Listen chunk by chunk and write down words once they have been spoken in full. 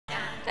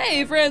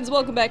Hey friends,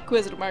 welcome back.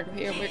 Quizzitor Marco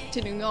here, and we're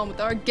continuing on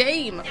with our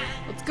game.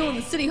 Let's go in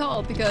the City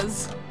Hall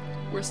because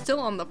we're still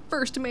on the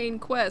first main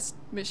quest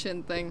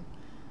mission thing.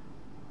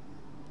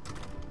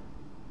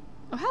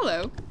 Oh,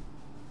 hello.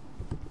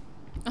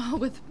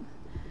 Oh,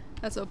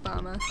 that's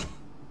Obama.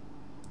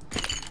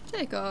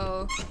 Take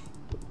all.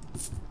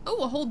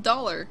 Oh, a whole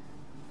 $1.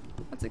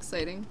 That's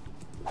exciting.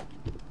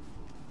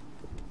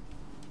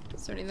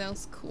 Is there anything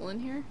else cool in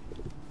here?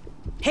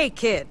 Hey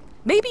kid,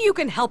 maybe you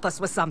can help us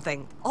with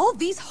something. All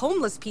these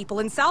homeless people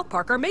in South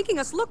Park are making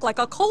us look like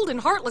a cold and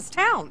heartless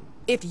town.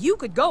 If you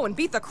could go and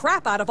beat the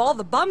crap out of all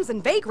the bums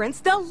and vagrants,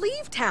 they'll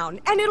leave town,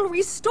 and it'll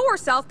restore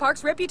South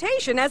Park's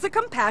reputation as a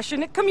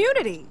compassionate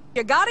community.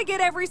 You gotta get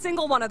every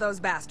single one of those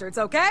bastards,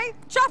 okay?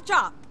 Chop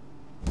chop!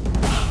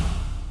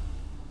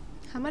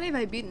 How many have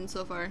I beaten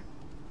so far?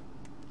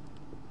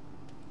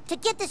 To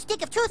get the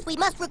Stick of Truth, we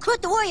must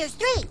recruit the Warriors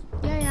 3!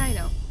 Yeah,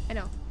 I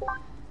know.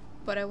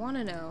 But I want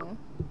to know...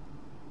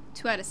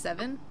 2 out of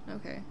 7?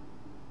 Okay.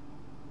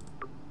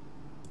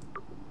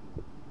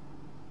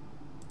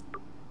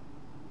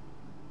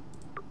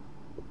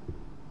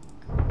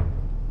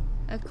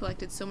 I've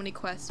collected so many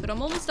quests, but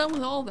I'm almost done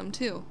with all of them,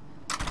 too.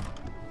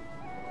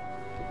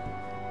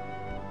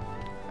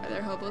 Are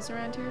there hobos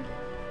around here?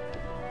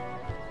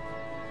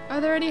 Are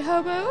there any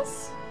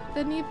hobos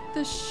that need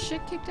the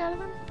shit kicked out of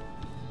them?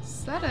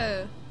 Is that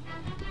a...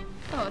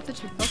 Oh, it's a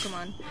true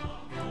Pokemon.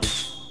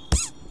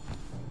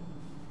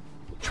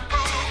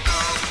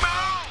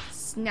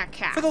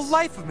 Snackcast. For the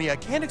life of me, I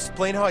can't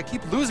explain how I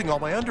keep losing all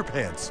my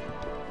underpants.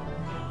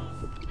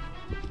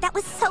 That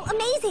was so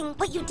amazing!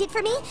 What you did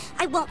for me,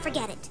 I won't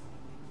forget it.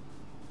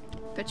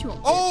 Bet you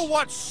won't. Oh,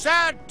 what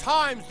sad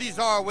times these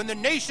are when the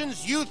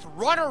nation's youth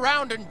run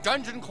around in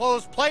dungeon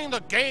clothes playing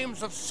the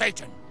games of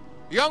Satan.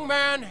 Young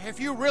man, if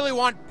you really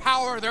want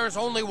power, there's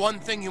only one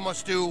thing you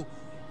must do.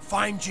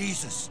 Find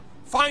Jesus.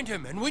 Find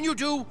him, and when you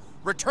do,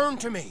 return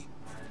to me.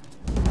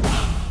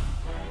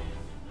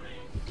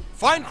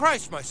 Find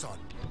Christ, my son,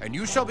 and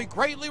you shall be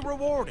greatly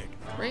rewarded.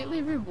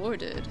 Greatly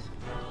rewarded.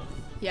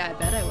 Yeah, I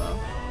bet I will.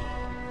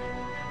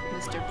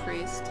 Mr.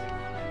 Priest.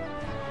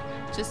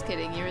 Just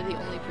kidding, you're the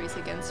only priest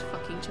against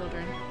fucking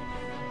children.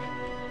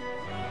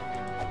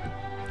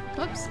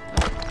 Whoops.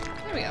 Okay,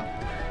 there we go.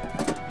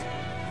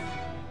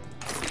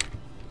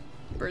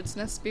 Bird's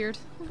nest beard.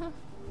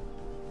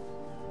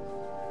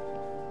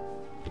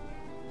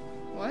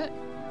 What?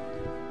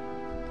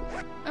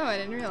 Oh, I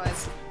didn't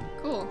realize.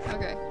 Cool,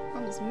 okay.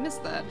 Almost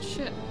missed that.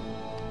 Shit.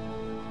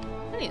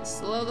 I need to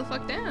slow the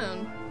fuck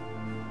down.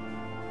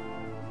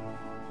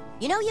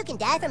 You know you can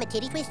die from a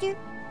titty twister?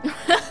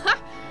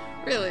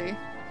 Really?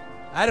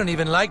 I don't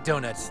even like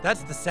donuts.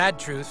 That's the sad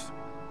truth.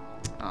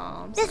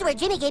 Aw, This is where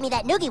Jimmy gave me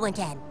that noogie one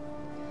time.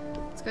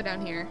 let's go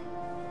down here.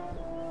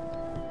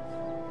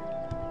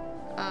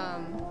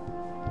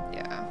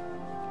 Yeah.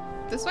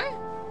 This way?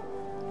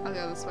 I'll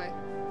go this way.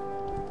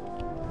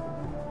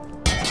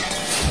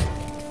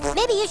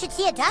 Maybe you should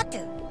see a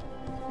doctor.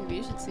 Maybe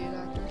you should see a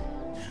doctor.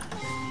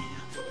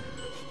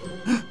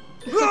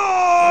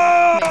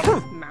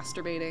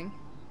 Masturbating.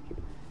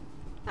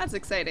 That's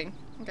exciting.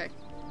 Okay.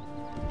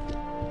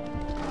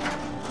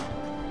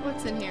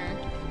 What's in here?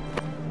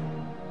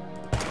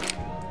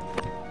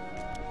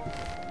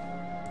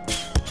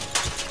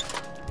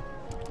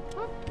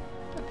 Oh,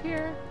 up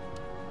here.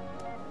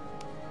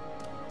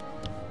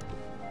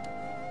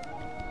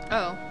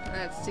 Oh,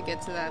 that's to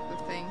get to that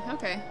thing.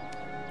 Okay.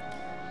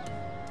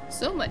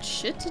 So much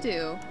shit to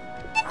do.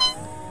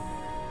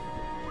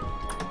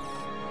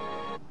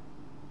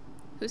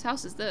 Whose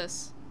house is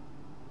this?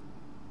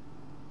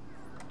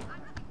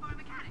 I'm looking for a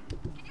mechanic.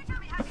 Can you tell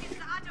me how to get to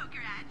the auto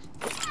garage?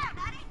 Yeah,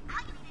 buddy.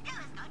 All you need to do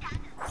is go down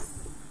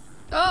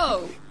the...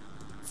 Oh!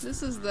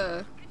 This is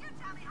the... Can you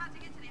tell me how to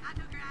get to the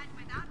auto garage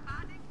without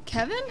bonding?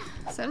 Kevin?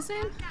 Is that his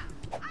name?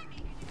 No, I mean,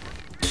 can you tell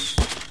me the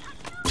directions?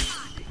 No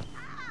bonding.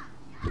 Ah,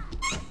 yeah.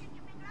 Get your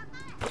finger up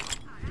my ass.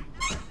 All right,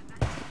 no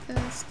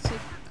problem. That's too...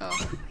 Oh,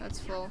 that's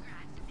full.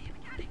 Garage to see a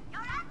mechanic.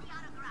 You're at the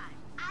auto garage.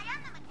 I am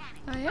the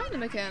mechanic. I am the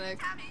mechanic.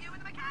 Tell me you were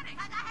the mechanic.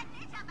 Cause I had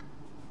knee up.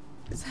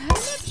 Is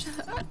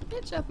that a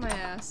bitch up my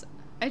ass?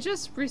 I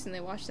just recently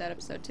watched that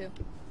episode too.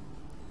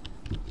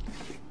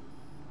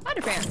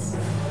 Underpants.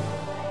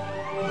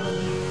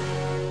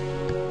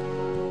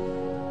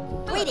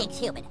 Greetings,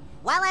 human.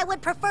 While I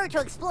would prefer to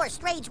explore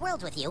strange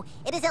worlds with you,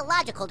 it is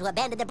illogical to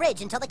abandon the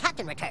bridge until the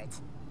captain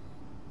returns.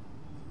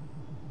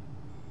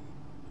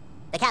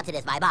 The captain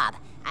is my Bob.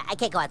 I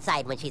can't go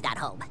outside when she's not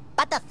home.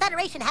 But the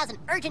Federation has an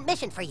urgent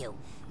mission for you.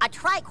 A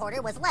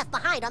tricorder was left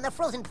behind on the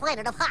frozen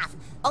planet of Hoth.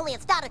 Only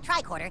it's not a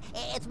tricorder,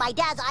 it's my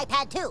dad's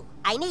iPad 2.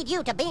 I need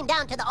you to beam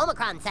down to the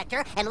Omicron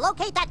sector and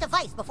locate that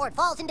device before it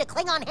falls into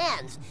Klingon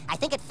hands. I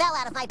think it fell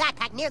out of my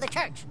backpack near the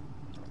church.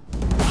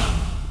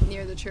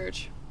 Near the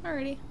church.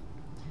 Alrighty.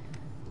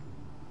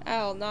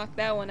 I'll knock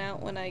that one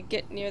out when I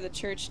get near the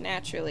church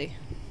naturally.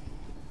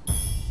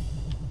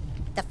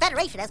 The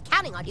Federation is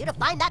counting on you to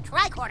find that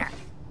tricorder.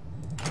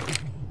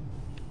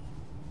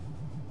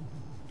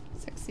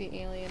 Sexy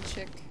alien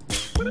chick.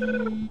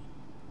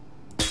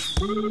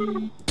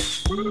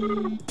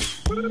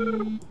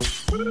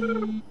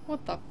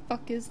 What the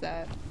fuck is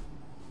that?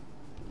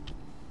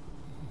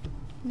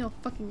 No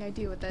fucking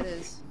idea what that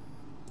is.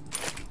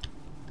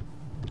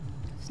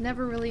 I was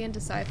never really into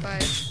sci-fi.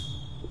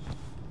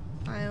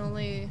 I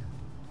only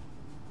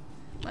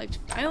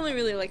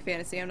really like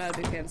fantasy. I'm not a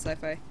big fan of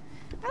sci-fi.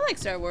 I like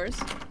Star Wars.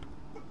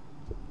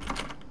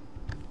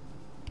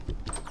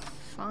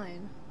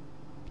 Fine.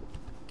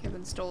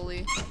 Kevin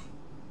Stoley.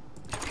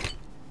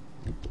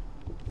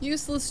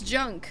 Useless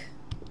junk.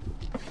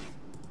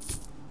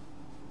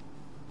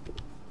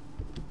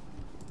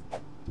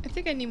 I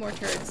think I need more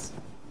turds.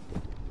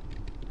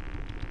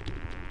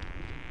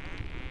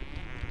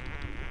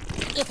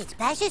 If it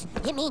splashes,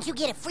 it means you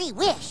get a free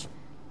wish.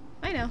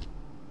 I know.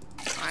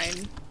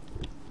 Fine.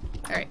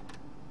 Alright.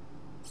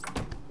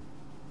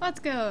 Let's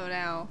go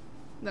now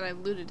that I've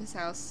looted his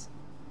house.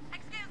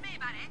 Excuse me,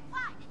 buddy.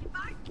 Why? Did you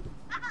fart?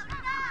 Oh, no!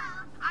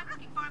 I'm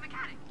looking for a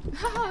mechanic.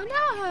 Oh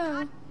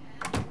no!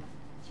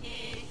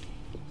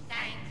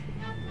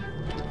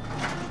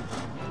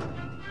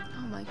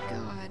 Oh my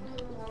god.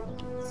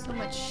 So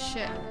much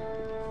shit.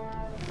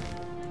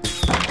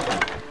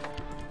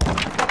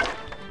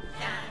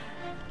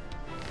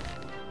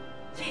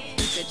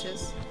 You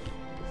bitches.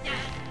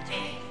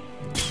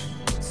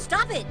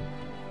 Stop it!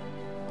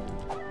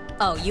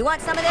 Oh, you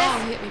want some of Oh,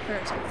 this? he hit me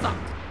first. Fuck.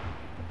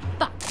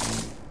 Fuck.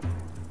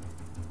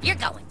 You're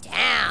going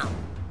down.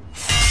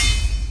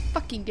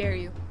 Fucking dare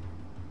you.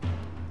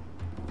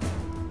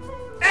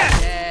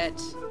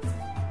 Shit.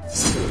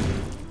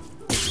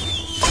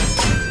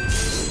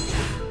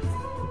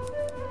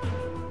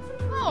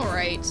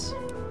 Alright.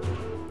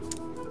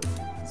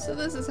 So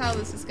this is how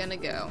this is gonna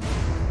go.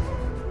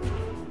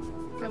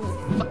 I will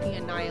fucking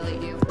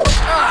annihilate you.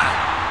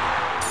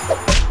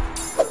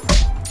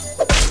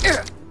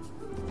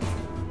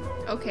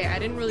 Okay, I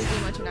didn't really do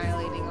much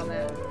annihilating on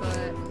that,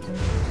 but...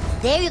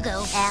 There you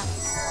go, Al.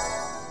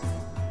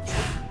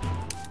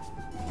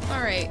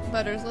 Alright,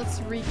 Butters,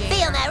 let's regain...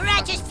 Feel our my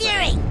righteous fucking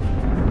fury!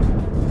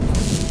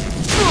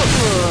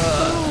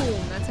 Boom!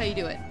 That's how you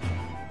do it.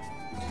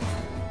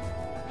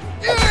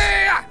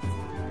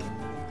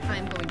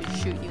 I'm going to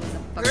shoot you in the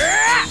fucking...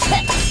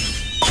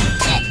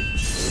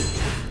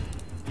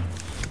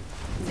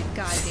 in the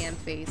goddamn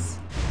face.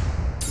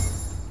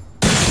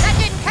 That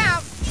didn't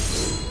count!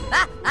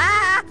 Ah,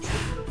 ah.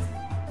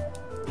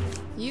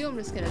 You, I'm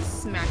just gonna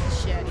smack the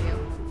shit out of you.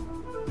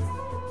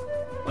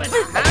 What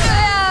the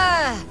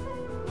hell?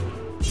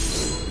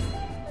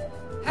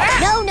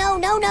 No, no,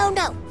 no, no,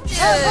 no!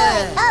 Oh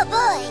boy, oh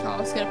boy! Oh, I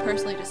was gonna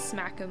personally just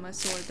smack him with my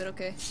sword, but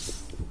okay.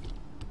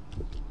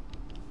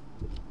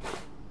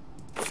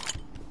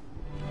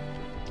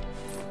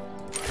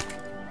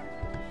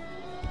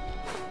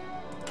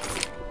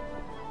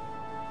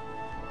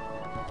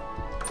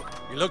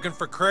 You looking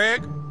for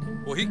Craig?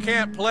 Well, he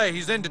can't play.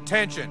 He's in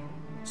detention.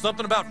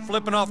 Something about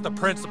flipping off the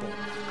principal.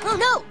 Oh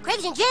no,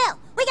 Craig's in jail!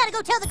 We gotta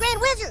go tell the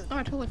Grand Wizard! Oh,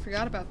 I totally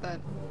forgot about that.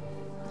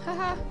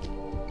 Haha.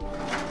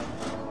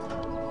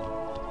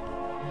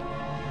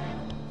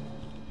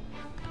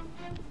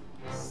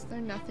 Is there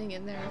nothing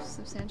in there of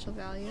substantial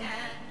value?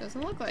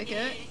 Doesn't look like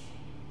it.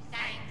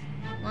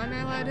 Why am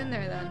I allowed in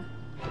there then?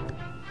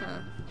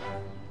 Huh.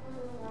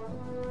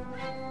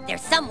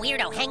 There's some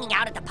weirdo hanging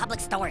out at the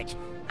public storage.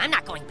 I'm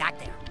not going back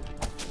there.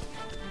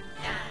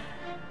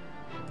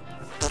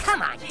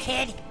 Come on,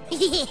 kid. Can't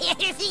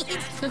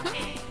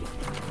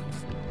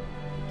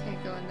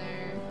go in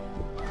there.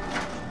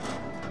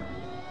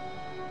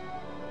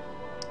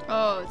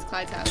 Oh, it's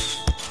Clyde's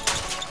house.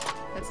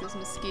 That's his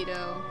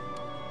mosquito.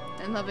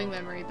 And loving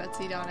memory,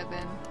 Betsy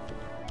Donovan.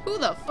 Who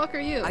the fuck are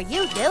you? Are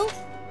you new?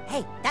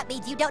 Hey, that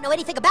means you don't know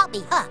anything about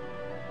me, huh?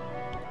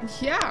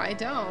 Yeah, I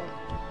don't.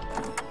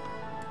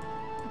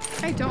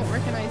 I don't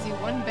recognize you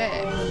one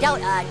bit.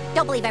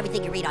 Don't believe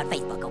everything you read on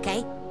Facebook,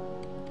 okay?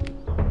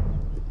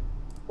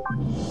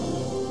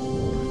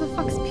 Who the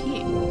fuck's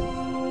Pete?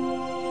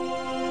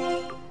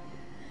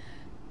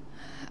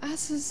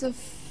 Asses of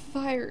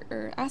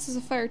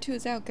Fire 2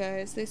 is out,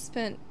 guys. They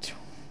spent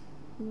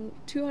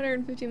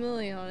 250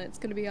 million on it. It's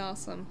gonna be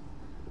awesome.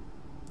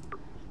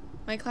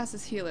 My class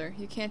is healer.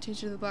 You can't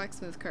change to the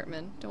blacksmith,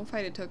 Cartman. Don't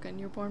fight it, Token.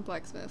 You're born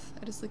blacksmith.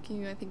 I just look at you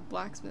and I think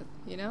blacksmith,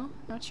 you know?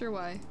 Not sure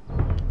why.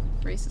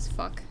 Racist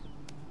fuck.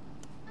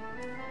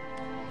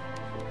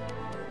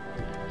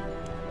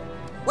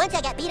 Once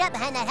I got beat up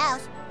behind that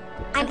house.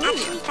 I'm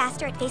actually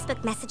faster at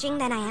Facebook messaging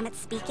than I am at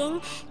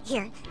speaking.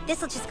 Here,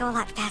 this'll just go a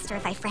lot faster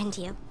if I friend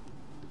you.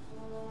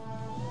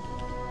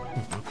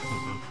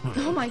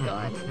 Oh my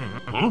god.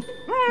 Man,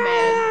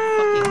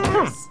 fucking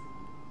horse.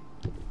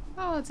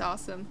 Oh, that's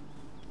awesome.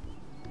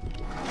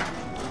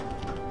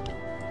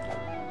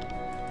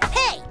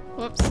 Hey!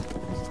 Whoops.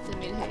 Didn't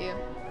mean to hit you.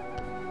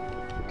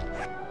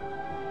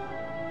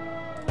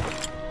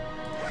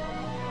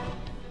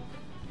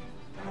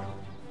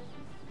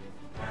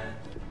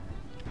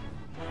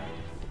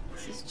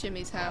 This is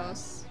Jimmy's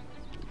house.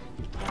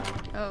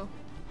 Oh,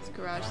 his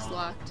garage is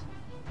locked.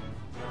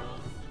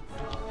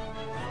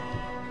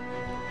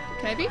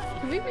 Can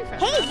we be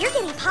friends? Hey, you're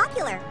getting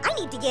popular. I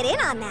need to get in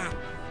on that.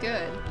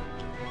 Good.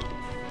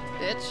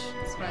 bitch.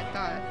 That's what I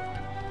thought.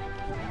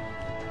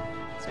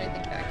 Is there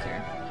anything back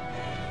here?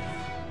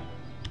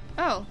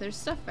 Oh, there's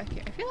stuff back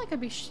here. I feel like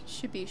I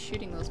should be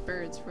shooting those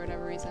birds for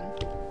whatever reason.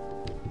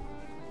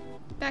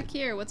 Back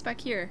here, what's back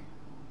here?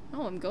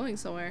 Oh, I'm going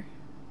somewhere.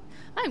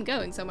 I'm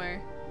going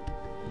somewhere.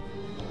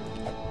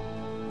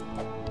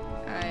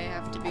 I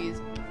have to be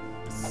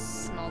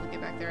small to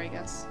get back there, I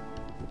guess.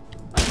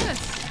 What's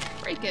this?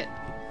 Break it.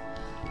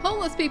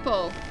 Homeless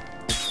people!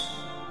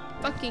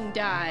 Fucking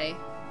die.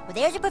 Well,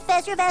 there's a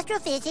professor of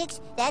astrophysics.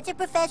 That's a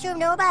professor of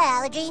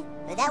neurobiology.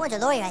 That one's a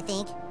lawyer, I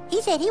think.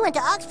 He said he went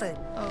to Oxford.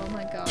 Oh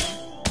my god.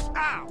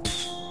 Ow!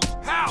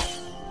 Help!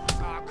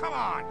 Oh, come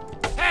on!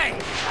 Hey!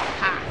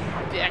 Ha!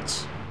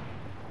 Bitch.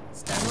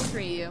 It's done with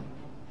three of you.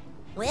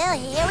 Well,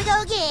 here we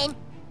go again.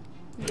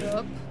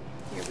 Yup.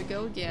 Here we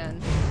go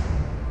again.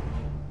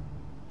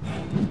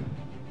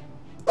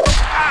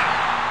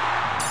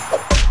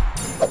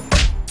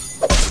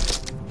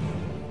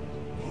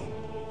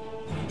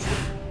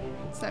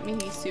 Does that mean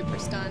he's super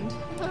stunned?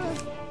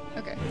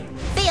 Okay.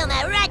 Feel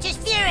my righteous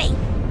fury!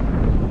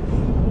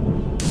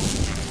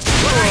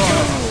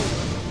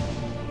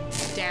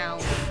 Down.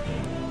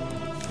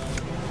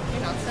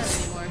 You're not stunned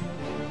anymore.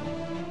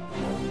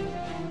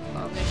 Oh,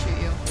 I'm gonna shoot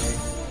you.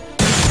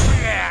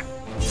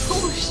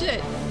 Oh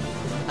shit!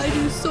 I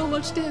do so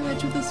much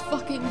damage with this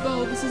fucking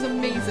bow. This is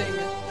amazing.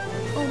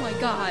 Oh my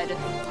god.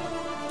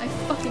 I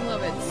fucking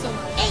love it so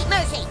much. Ain't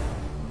mercy!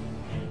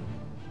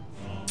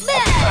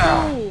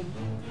 Boom!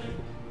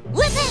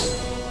 Whoopee!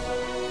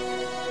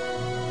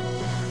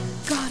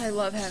 God, I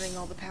love having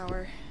all the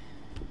power.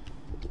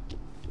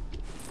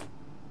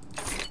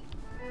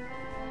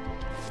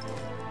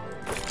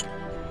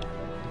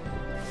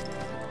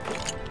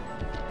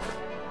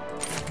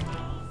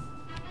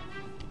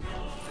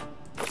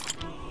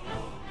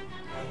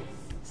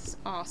 This is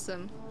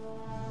awesome.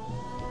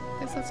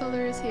 Guess that's all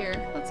there is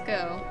here. Let's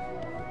go.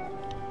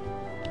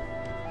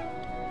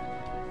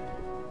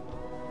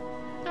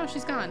 Oh,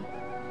 she's gone.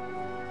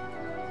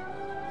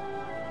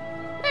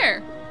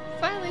 There!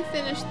 Finally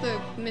finished the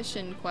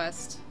mission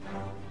quest.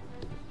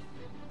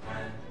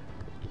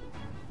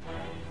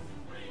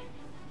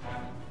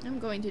 I'm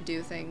going to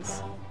do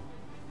things.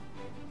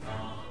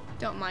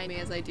 Don't mind me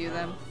as I do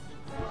them.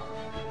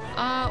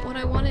 What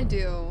I want to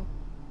do...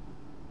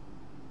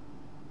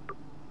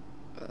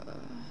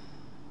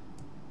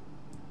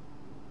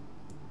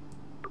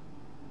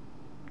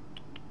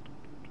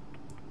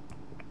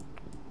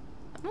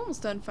 I'm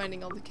almost done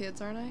finding all the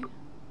kids, aren't I?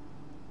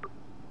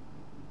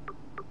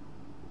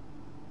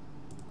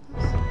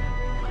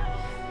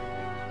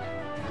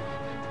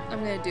 I'm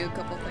gonna do a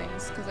couple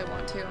things because I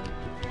want to.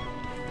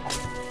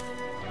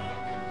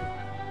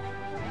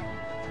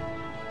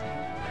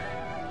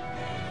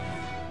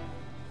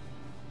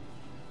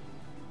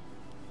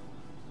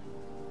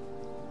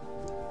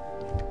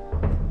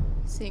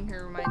 Seeing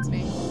her reminds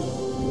me.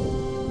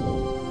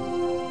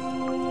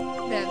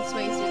 Yeah, this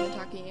way easier than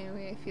talking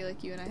anyway. I feel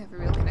like you and I have a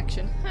real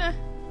connection. Huh.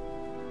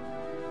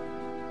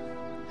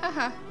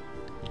 Haha.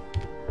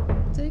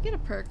 Did I get a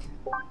perk?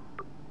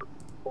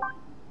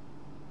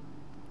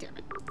 Damn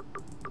it.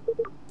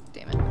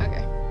 Damn it.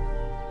 Okay.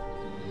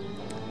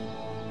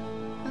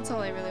 That's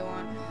all I really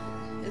want.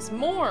 Is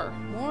more!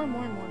 More.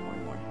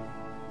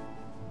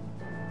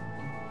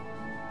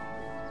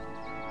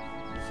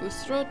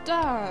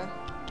 Fusrota!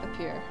 Up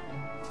here.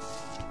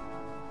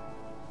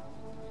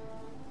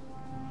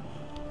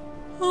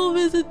 I'll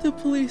visit the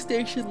police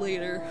station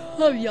later.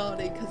 I'm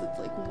yawning because it's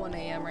like 1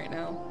 AM right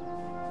now.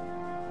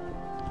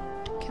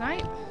 Can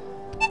I?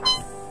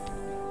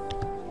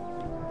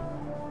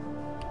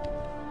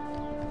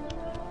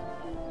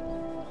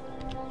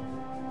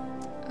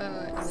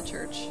 In the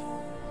church.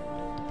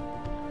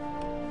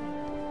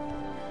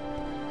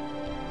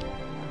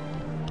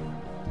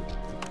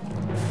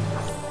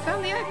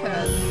 Found the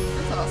iPad.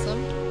 That's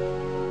awesome.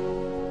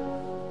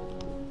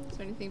 Is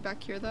there anything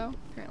back here though?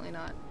 Apparently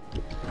not.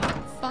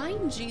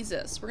 Find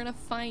Jesus. We're gonna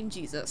find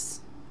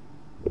Jesus.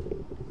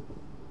 You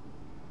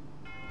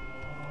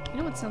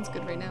know what sounds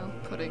good right now?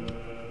 Pudding.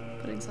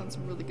 Pudding sounds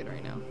really good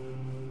right now.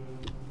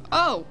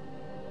 Oh!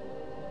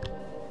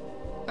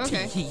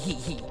 Okay.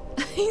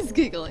 He's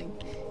giggling.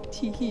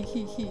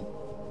 Tee-hee-hee-hee.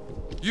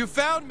 You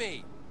found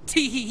me!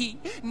 Tee-hee-hee.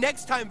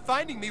 Next time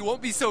finding me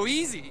won't be so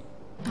easy.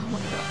 Oh my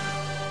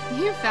god.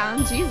 You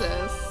found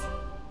Jesus.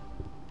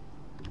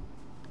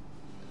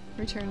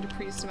 Return to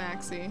Priest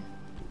Maxie.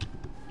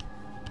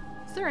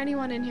 Is there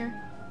anyone in here?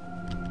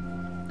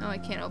 Oh, I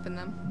can't open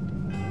them.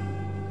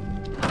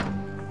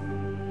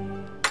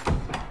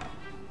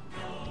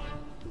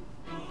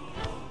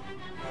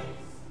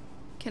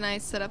 Can I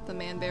set up the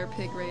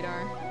man-bear-pig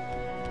radar?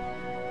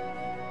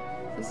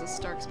 This is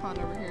Stark's Pond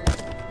over here.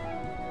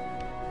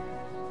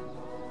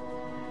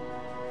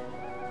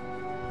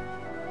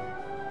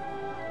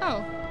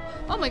 Oh.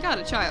 Oh my god,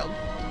 a child.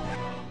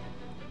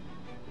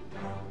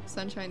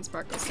 Sunshine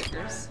Sparkle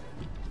stickers.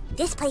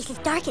 This place is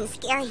dark and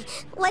scary.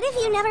 What if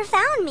you never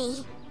found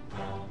me?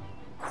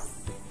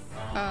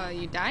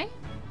 You die?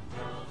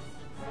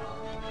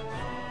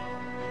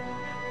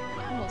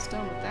 almost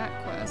done with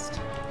that quest.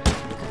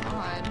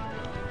 God.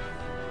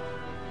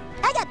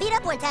 I got beat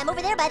up one time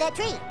over there by that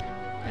tree.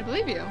 I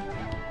believe you.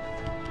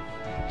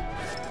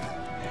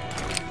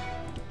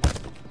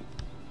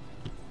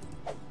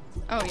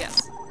 Oh,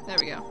 yes. There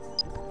we go.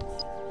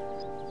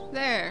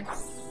 There.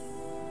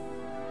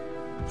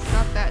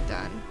 Got that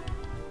done.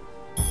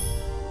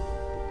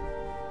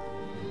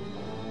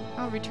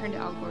 I'll return to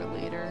Algor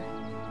later.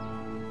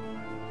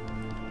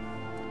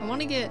 I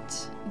want to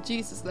get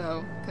Jesus,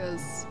 though,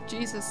 because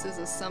Jesus is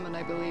a summon,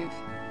 I believe.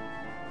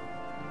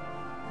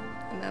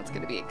 And that's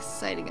going to be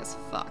exciting as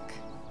fuck.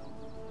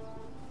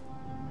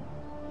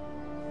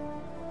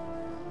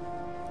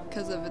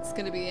 Because if it's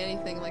going to be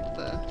anything like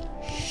the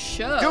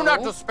show... Do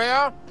not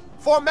despair,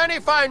 for many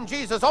find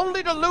Jesus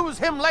only to lose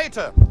him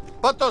later.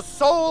 But the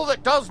soul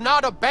that does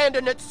not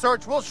abandon its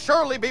search will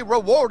surely be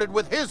rewarded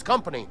with his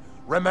company.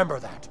 Remember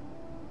that.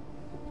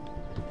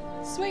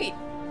 Sweet.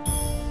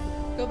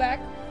 Go back,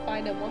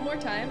 find him one more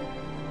time.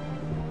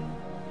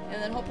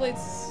 And then hopefully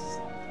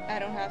I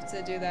don't have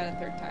to do that a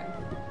third time.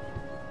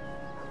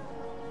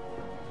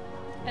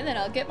 And then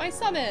I'll get my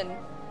summon.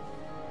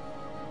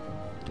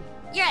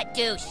 You're a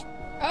douche.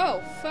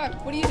 Oh,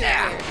 fuck. What are you doing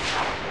here?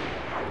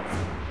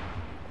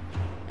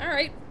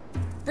 Alright.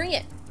 Bring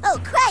it. Oh,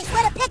 Christ,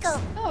 what a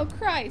pickle! Oh,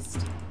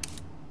 Christ.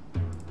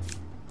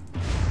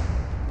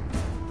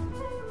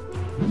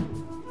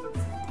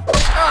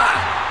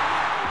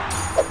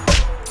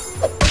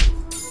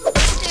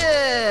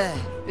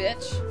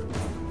 Bitch.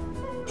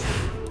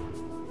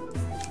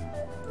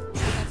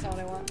 That's not what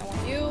I want. I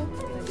want you. I'm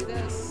gonna do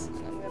this.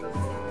 And I'm gonna...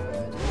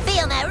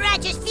 Feel my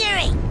righteous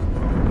fury!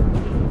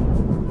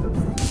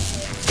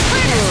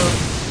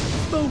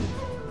 Boom.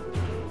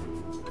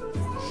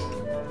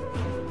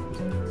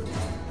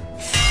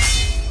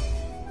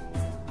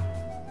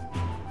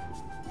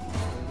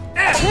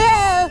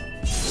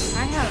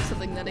 I have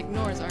something that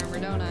ignores armor,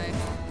 don't I?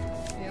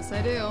 Yes,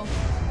 I do.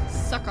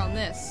 Suck on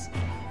this.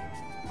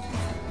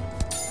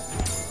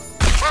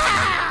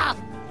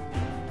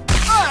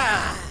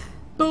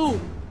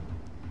 Boom!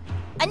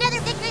 Another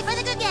victory for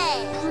the good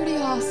game! Pretty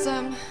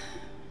awesome.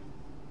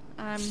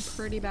 I'm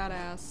pretty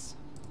badass.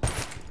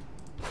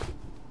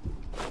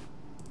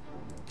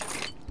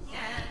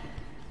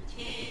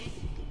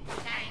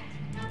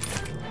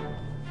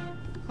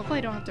 Hopefully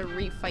I don't have to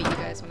refight you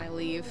guys when I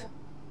leave.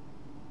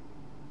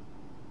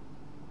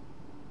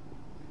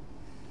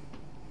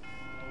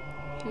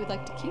 You would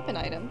like to keep an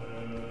item.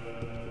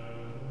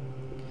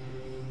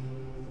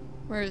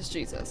 Where is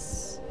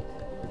Jesus?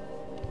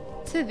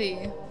 To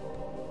thee.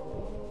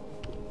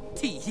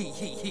 Tee hee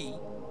hee hee.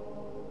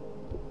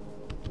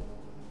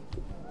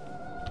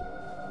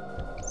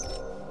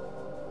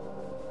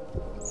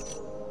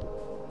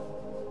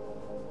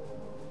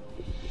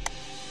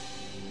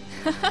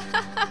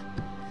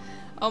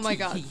 Oh my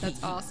god,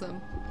 that's awesome.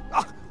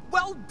 Ah,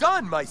 well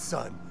done, my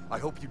son. I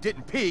hope you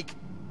didn't peek.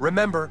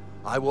 Remember,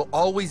 I will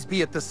always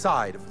be at the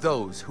side of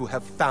those who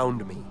have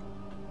found me.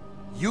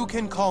 You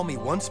can call me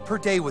once per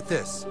day with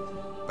this,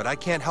 but I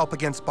can't help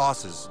against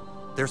bosses.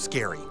 They're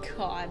scary.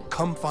 God.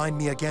 Come find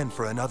me again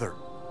for another.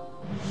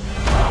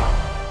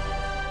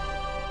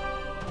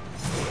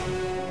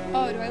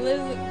 Oh, do I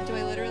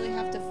literally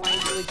have to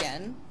find you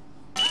again?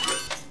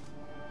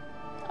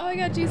 Oh, I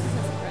got Jesus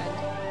as a friend.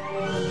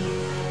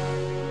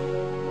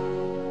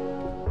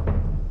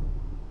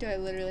 Do I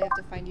literally have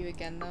to find you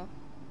again, though?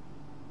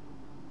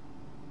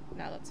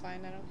 No, that's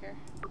fine. I don't care.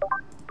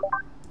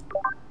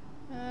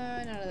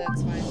 No,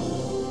 that's fine.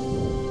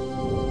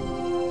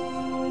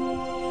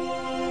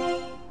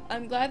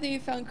 I'm glad that you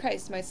found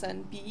Christ, my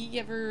son. Be ye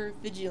ever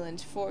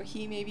vigilant, for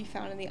he may be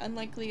found in the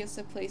unlikeliest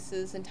of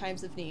places in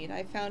times of need.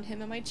 I found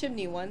him in my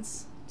chimney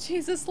once.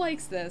 Jesus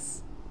likes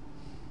this.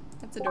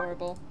 That's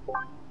adorable.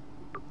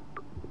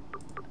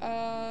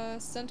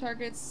 Stun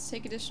targets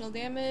take additional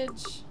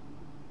damage.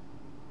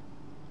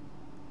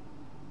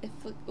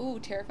 Ooh,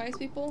 terrifies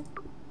people?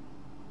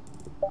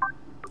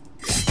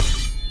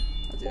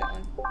 I'll do that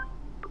one.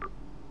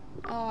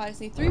 Oh, I just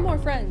need 3 more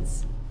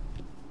friends.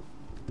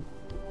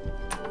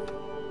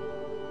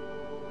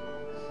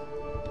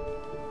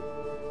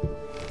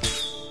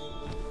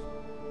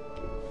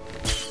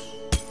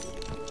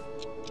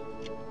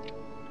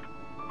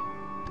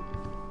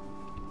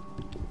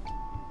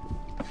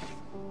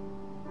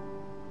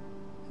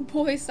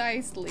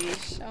 Boy-sized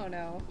leash. Oh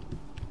no.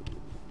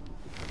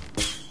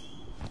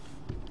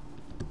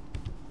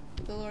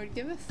 The Lord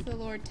giveth, the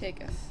Lord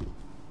taketh.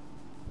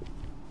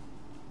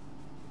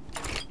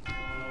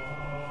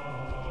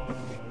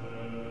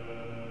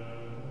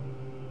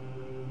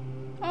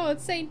 Oh,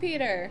 it's St.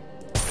 Peter.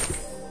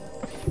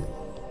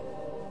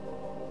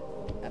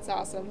 That's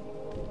awesome.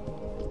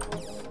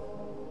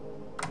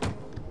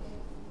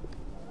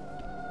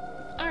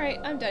 Alright,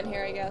 I'm done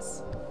here, I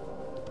guess.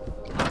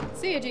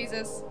 See ya,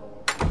 Jesus.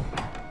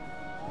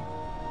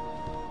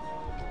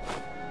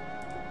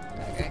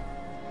 Okay.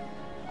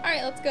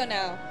 Alright, let's go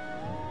now.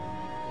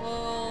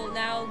 We'll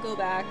now go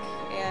back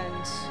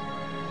and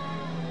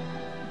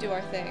do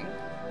our thing.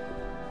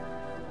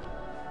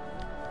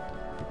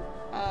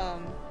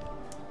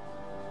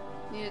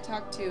 need to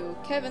talk to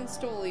Kevin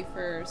Stoley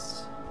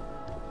first.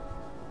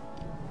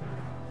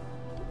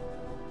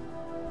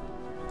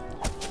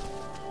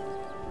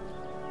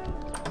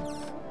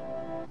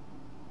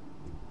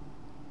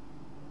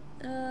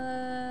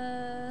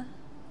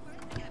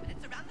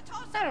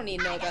 I don't need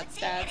to know about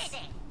stats.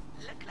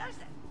 Look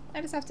closer.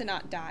 I just have to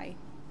not die.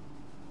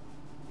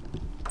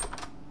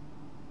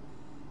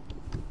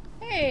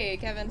 Hey,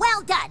 Kevin.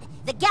 Well done.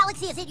 The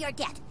galaxy is in your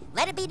debt.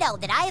 Let it be known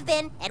that I have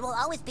been and will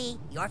always be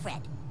your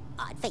friend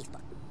on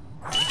Facebook.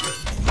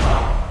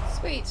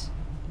 Sweet.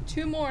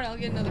 2 more and I'll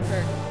get another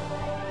perk.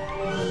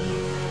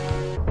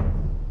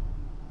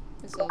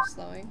 It's still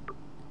slowing.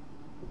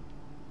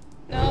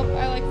 Nope,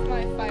 I like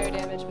my fire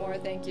damage more,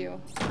 thank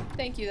you.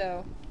 Thank you,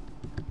 though.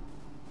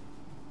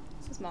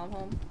 Is his mom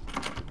home?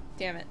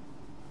 Damn it.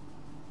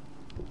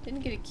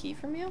 Didn't get a key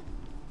from you?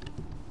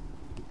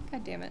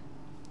 God damn it.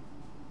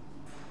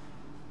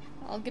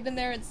 I'll get in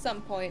there at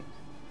some point.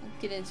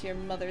 I'll get into your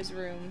mother's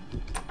room.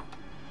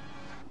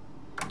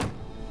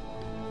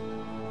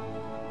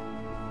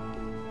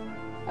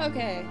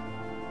 Okay.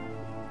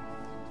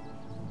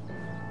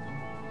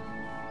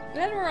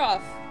 Then we're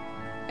off.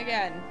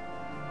 Again.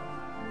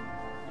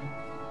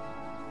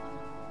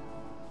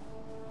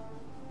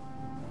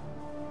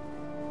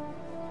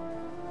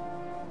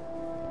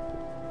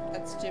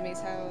 That's Jimmy's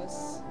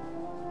house.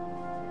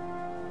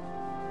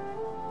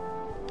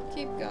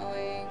 Keep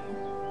going.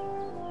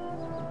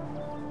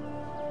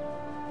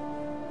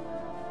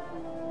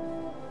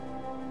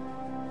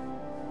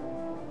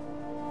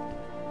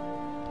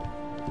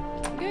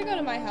 I'm gonna go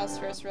to my house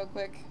first real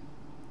quick.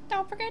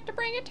 Don't forget to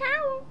bring a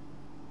towel.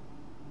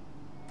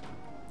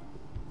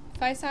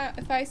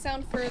 If I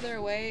sound further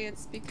away,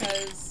 it's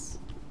because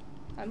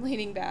I'm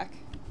leaning back.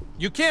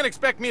 You can't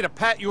expect me to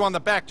pat you on the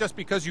back just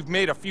because you've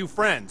made a few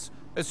friends.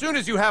 As soon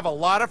as you have a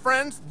lot of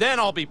friends, then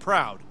I'll be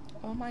proud.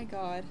 Oh my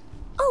god.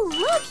 Oh,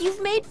 look,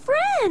 you've made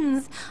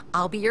friends.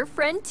 I'll be your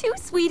friend too,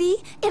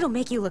 sweetie. It'll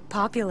make you look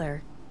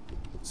popular.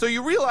 So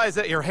you realize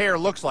that your hair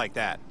looks like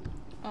that.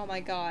 Oh my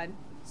god.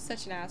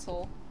 Such an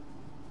asshole.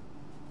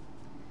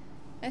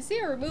 I see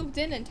her moved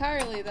in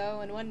entirely,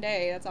 though, in one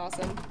day. That's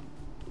awesome.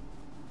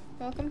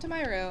 Welcome to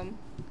my room.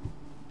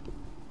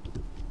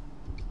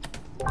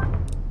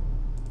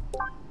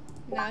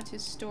 Now to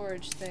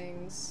storage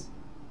things.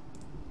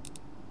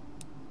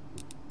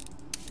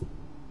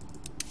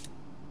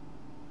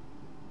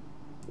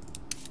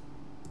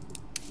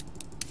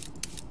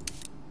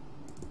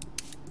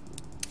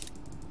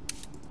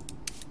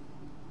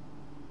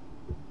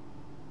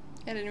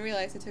 I didn't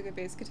realize I took a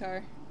bass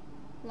guitar.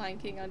 Lion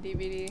King on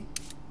DVD.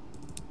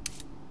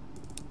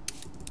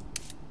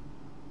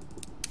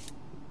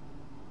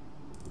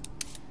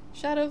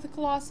 Shadow of the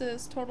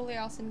Colossus, totally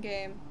awesome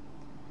game.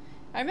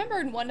 I remember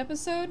in one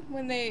episode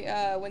when they,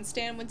 when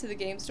Stan went to the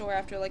game store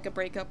after like a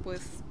breakup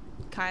with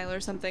Kyle or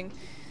something,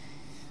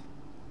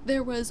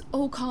 there was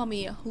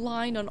Okami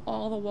lined on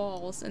all the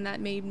walls, and that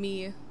made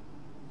me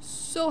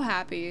so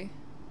happy.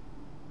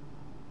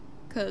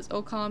 Because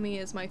Okami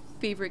is my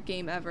favorite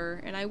game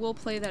ever, and I will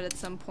play that at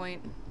some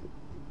point.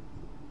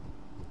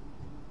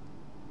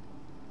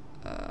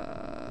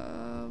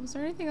 Was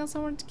there anything else I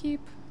wanted to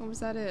keep? Or was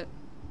that it?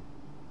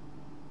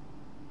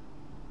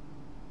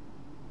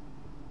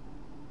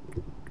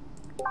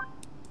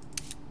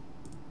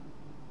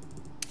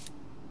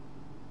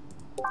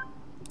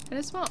 I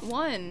just want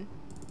one.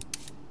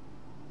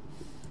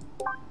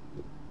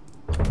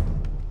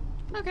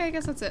 Okay, I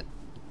guess that's it.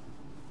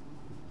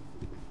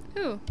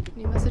 Ooh,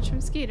 new message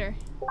from Skeeter.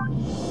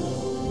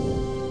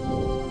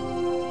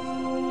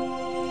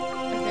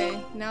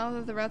 Okay, now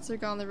that the rats are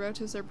gone, the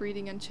rotos are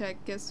breeding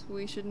unchecked. Guess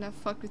we shouldn't have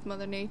fucked with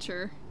Mother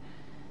Nature.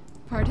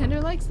 Bartender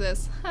likes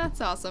this. Ha,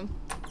 that's awesome.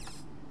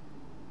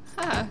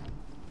 Ha.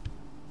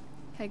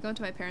 Okay, go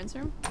into my parents'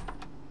 room.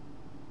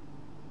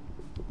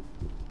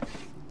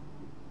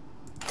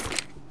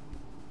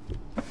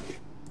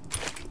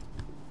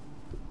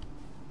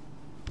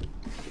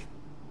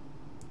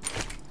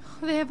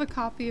 They have a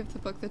copy of the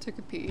book that took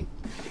a pee.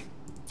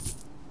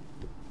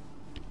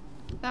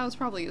 That was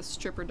probably a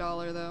stripper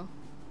dollar, though.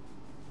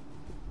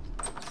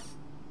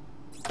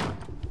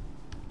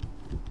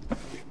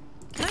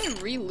 Can I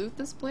re-loot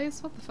this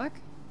place? What the fuck?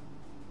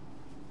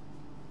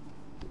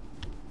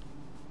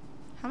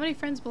 How many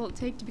friends will it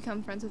take to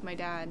become friends with my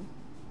dad?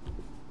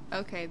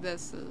 Okay,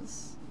 this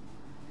is...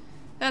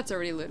 That's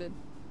already looted.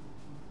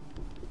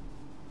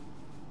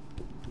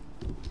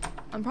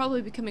 I'm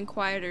probably becoming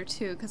quieter,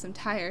 too, because I'm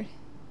tired.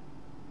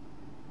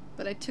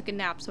 But I took a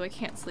nap, so I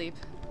can't sleep.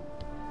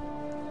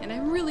 And I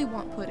really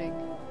want pudding.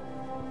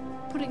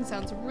 Pudding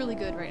sounds really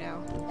good right now.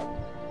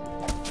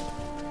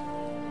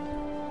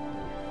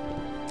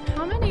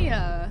 How many,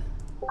 I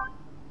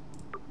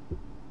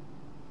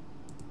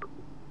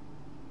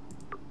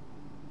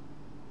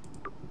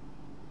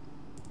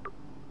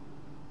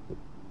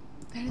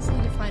just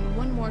need to find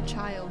one more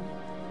child.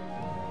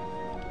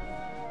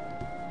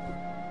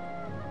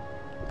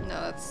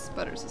 No, that's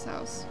Butters'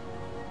 house.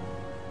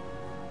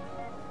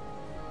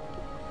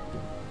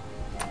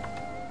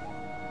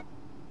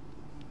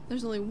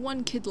 There's only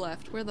one kid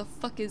left. Where the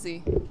fuck is he?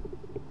 Get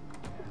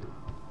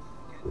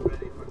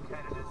ready for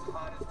Canada's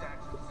hottest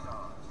action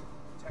stars.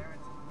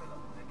 Terrence and Phillip,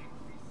 the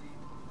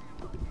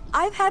HBC.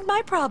 I've had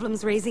my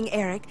problems raising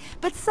Eric,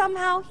 but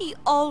somehow he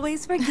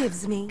always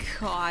forgives me.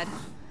 God.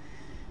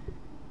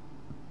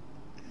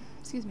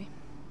 Excuse me.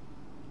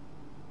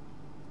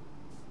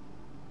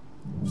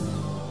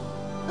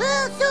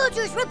 Well,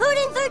 soldiers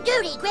reporting for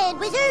duty, Grand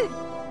Wizard.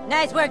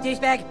 Nice work,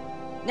 douchebag.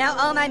 Now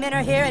all my men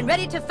are here and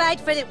ready to fight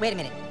for the— Wait a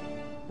minute.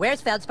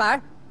 Where's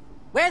Feldspar?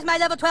 Where's my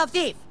level 12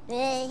 thief?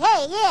 Hey,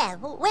 yeah,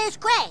 where's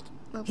Craig?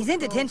 He's in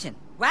detention.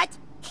 What?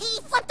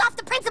 He flipped off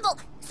the principal,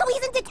 so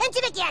he's in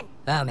detention again.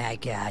 Oh my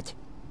god.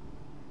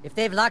 If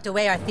they've locked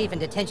away our thief in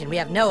detention, we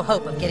have no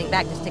hope of getting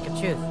back the Stick of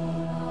Truth.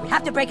 We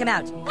have to break him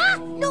out. Ah,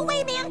 no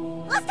way,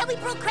 man. Last time we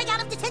broke Craig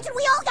out of detention,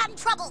 we all got in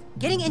trouble.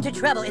 Getting into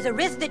trouble is a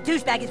risk that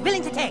douchebag is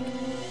willing to take.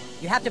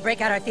 You have to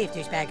break out our thief,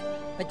 douchebag.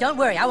 But don't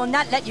worry, I will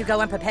not let you go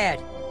unprepared.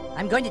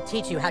 I'm going to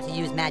teach you how to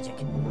use magic.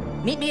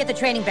 Meet me at the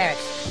training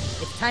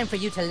barracks. It's time for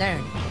you to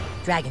learn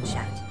Dragon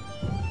Shout.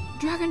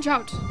 Dragon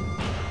Shout.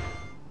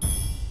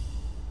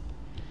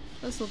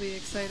 This will be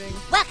exciting.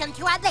 Welcome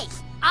to our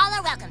base. All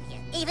are welcome here,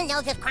 even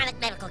those with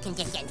chronic medical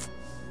conditions.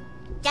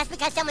 Just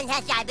because someone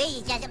has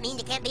diabetes doesn't mean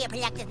they can't be a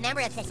productive member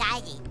of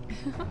society.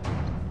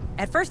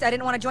 At first, I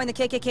didn't want to join the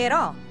KKK at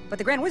all, but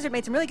the Grand Wizard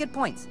made some really good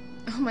points.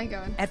 Oh my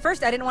god. At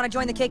first, I didn't want to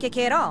join the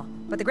KKK at all,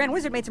 but the Grand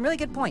Wizard made some really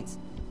good points.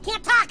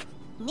 Can't talk.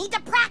 Need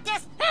to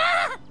practice.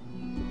 Ah!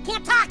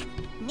 Can't talk.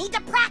 Need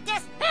to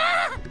practice.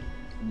 Ah!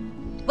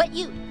 What,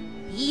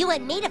 you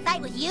want me to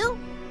fight with you?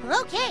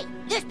 Okay,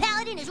 this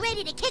paladin is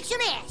ready to kick some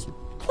ass.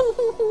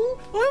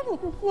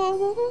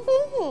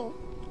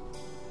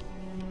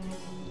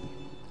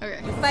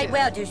 Okay. You fight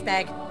well,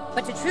 douchebag,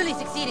 but to truly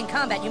succeed in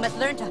combat, you must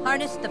learn to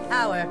harness the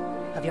power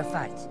of your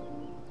farts.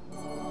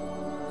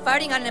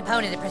 Farting on an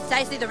opponent at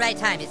precisely the right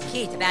time is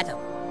key to battle.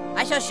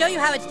 I shall show you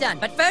how it's done,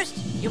 but first,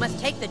 you must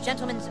take the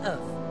gentleman's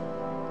oath.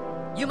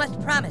 You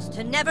must promise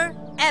to never,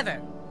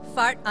 ever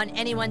fart on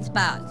anyone's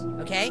balls,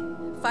 okay?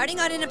 Farting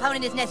on an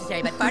opponent is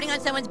necessary, but farting on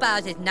someone's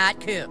balls is not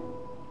cool.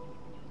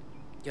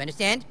 Do you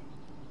understand?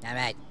 All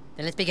right,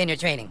 then let's begin your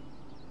training.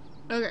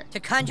 Okay. To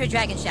conjure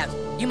Dragon Shout,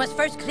 you must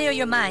first clear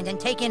your mind and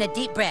take in a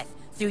deep breath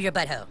through your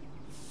butthole.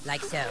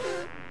 Like so.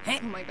 Oh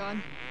my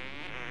god.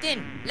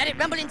 Then, let it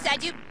rumble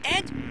inside you,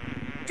 and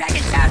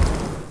Dragon Shout!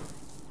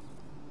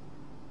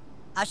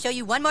 I'll show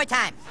you one more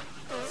time.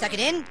 Suck it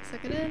in.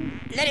 Suck it in.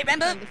 Let it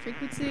rumble. Find the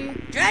frequency.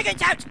 Dragon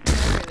Shout!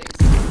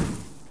 Release.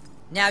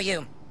 Now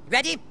you.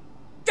 Ready?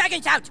 Dragon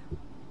Shout!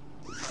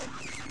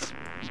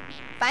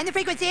 Find the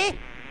frequency.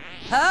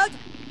 Hold.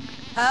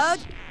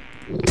 Hold.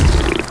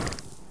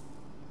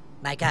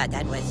 My god,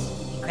 that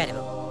was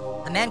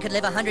incredible. A man could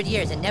live 100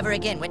 years and never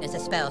again witness a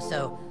spell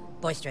so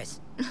boisterous.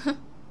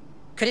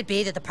 Could it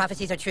be that the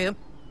prophecies are true?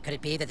 Could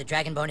it be that the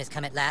Dragonborn has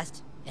come at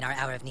last, in our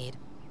hour of need?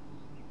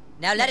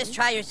 Now let us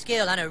try your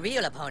skill on a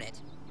real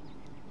opponent.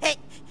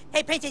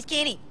 Hey, Princess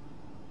Kenny.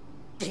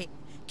 Could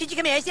you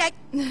come here a sec?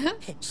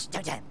 Shh,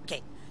 don't tell him.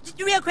 Okay.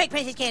 Just real quick,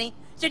 Princess Kenny.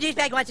 Sir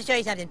Douchebag wants to show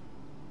you something.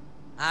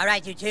 All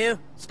right, you two.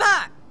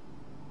 Spar!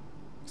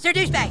 Sir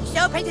Douchebag,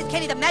 show Princess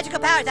Kenny the magical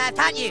powers I have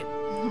taught you.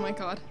 Oh my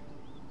god.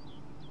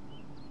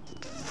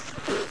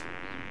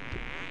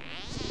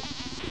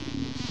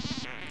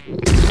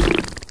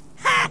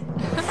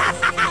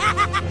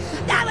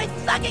 That was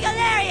fucking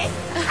hilarious!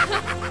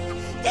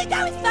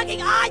 That was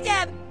fucking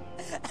awesome!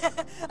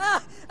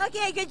 Oh,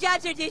 okay, good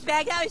job, Sir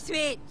Douchebag. That was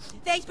sweet.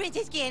 Thanks,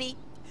 Princess Kenny.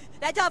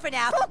 That's all for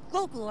now.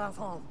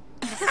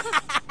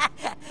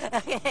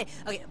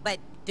 Okay, but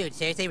dude,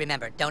 seriously,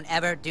 remember, don't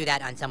ever do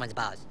that on someone's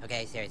balls,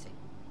 okay? Seriously.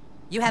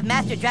 You have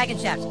mastered Dragon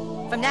Shout.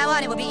 From now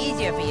on, it will be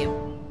easier for you.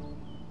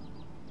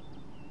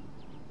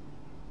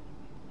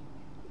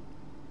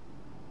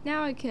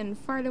 Now I can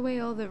fart away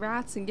all the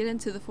rats and get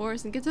into the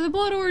forest and get to the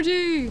blood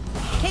orgy!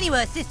 Kenny will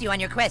assist you on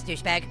your quest,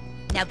 douchebag.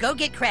 Now go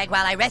get Craig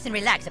while I rest and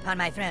relax upon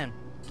my throne.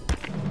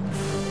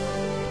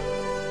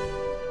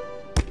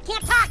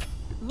 Can't talk!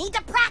 Need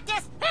to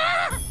practice!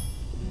 Ah!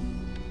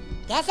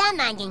 Guess I'm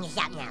minding the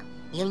shop now.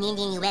 You need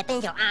any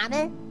weapons or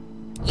armor?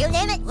 You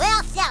name it,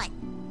 we'll sell it!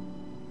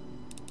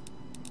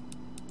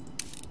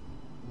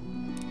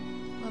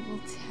 Level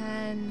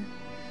 10.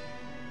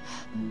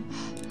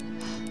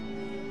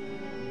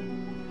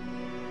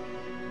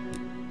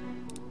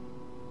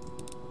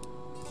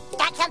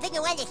 Got something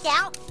you want to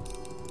sell?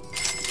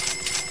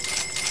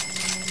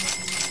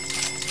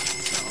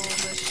 All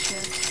this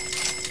shit.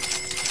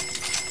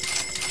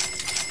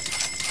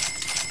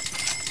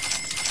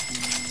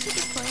 This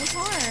is playing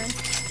hard.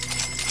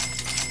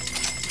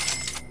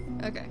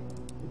 Okay.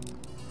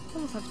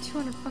 Almost have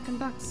 200 fucking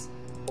bucks.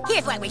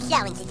 Here's what we're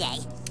selling today.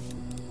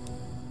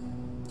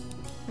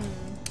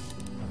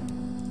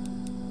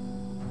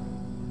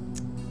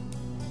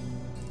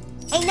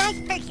 A nice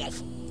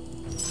purchase.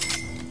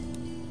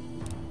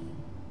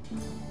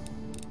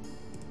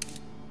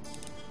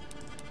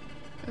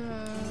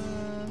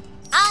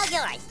 All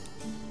yours.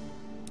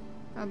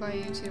 I'll buy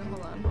you two.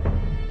 Hold on.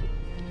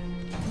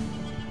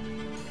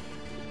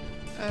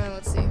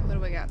 Let's see. What do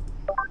we got?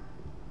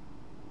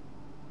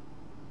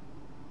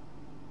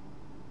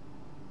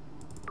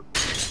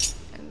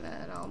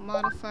 I'll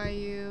modify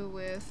you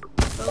with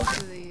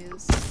both of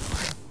these.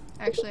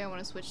 Actually, I want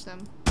to switch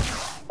them.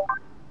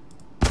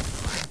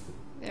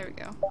 There we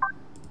go.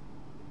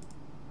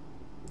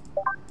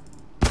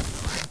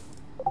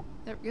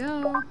 There we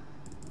go.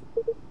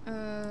 I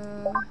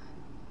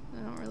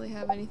don't really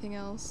have anything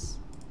else.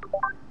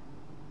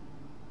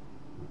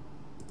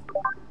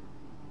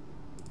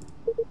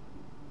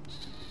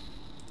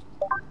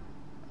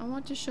 I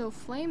want to show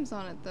flames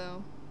on it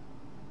though.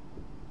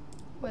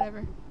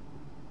 Whatever.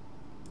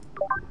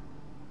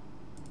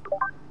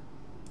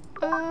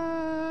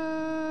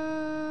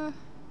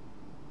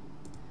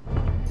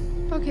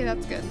 Okay,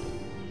 that's good.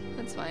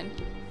 That's fine.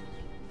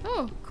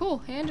 Oh,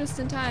 cool. And just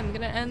in time. I'm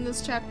gonna end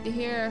this chapter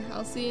here.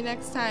 I'll see you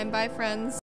next time. Bye, friends.